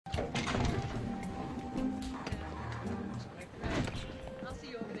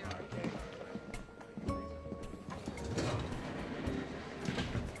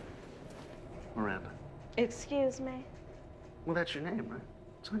Excuse me? Well, that's your name, right?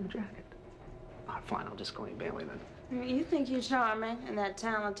 It's on your jacket. All right, fine. I'll just call you Bailey then. You think you're charming, and that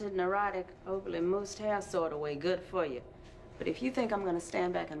talented, neurotic, overly moosed hair sort of way good for you. But if you think I'm gonna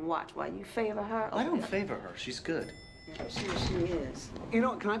stand back and watch while you favor her... I don't favor her. She's good. Yeah, she is. You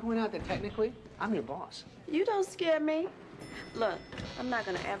know, can I point out that technically, I'm your boss? You don't scare me. Look, I'm not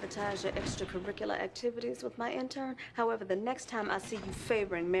gonna advertise your extracurricular activities with my intern. However, the next time I see you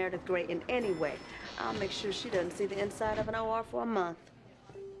favoring Meredith Grey in any way, I'll make sure she doesn't see the inside of an OR for a month.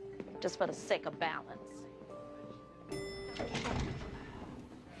 Just for the sake of balance.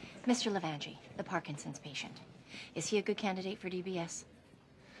 Mr. Levangie, the Parkinson's patient. Is he a good candidate for DBS?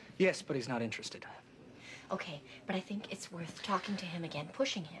 Yes, but he's not interested. Okay, but I think it's worth talking to him again,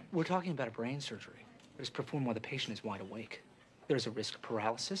 pushing him. We're talking about a brain surgery that is performed while the patient is wide awake. There's a risk of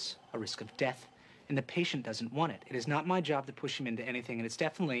paralysis, a risk of death, and the patient doesn't want it. It is not my job to push him into anything, and it's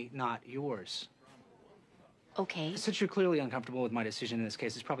definitely not yours. Okay. Since you're clearly uncomfortable with my decision in this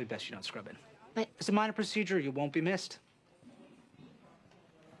case, it's probably best you don't scrub in. But... It's a minor procedure. You won't be missed.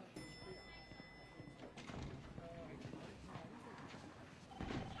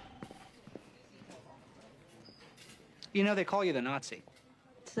 You know, they call you the Nazi.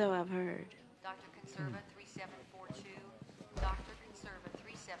 So I've heard. Dr. Conserva, 3742. Dr. Conserva,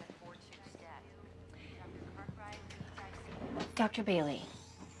 3742, status. Dr. Bailey,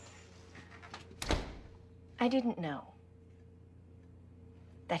 I didn't know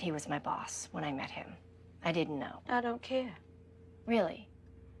that he was my boss when I met him. I didn't know. I don't care. Really?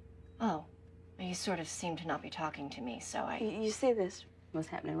 Oh, well, you sort of seem to not be talking to me, so I... You see this? What's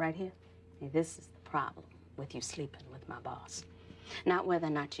happening right here? See, this is the problem with you sleeping with my boss. Not whether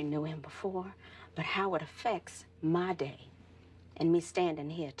or not you knew him before, but how it affects my day. And me standing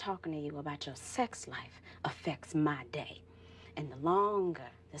here talking to you about your sex life affects my day. And the longer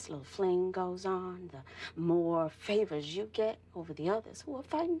this little fling goes on, the more favors you get over the others who are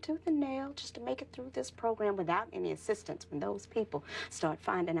fighting tooth and nail just to make it through this program without any assistance. When those people start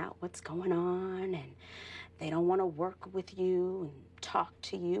finding out what's going on and they don't want to work with you and talk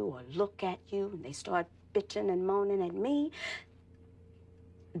to you or look at you, and they start bitching and moaning at me,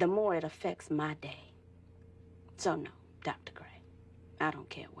 the more it affects my day. So no, Dr. Gray, I don't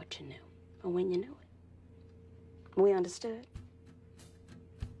care what you knew or when you knew it. We understood?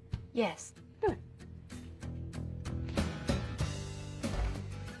 Yes.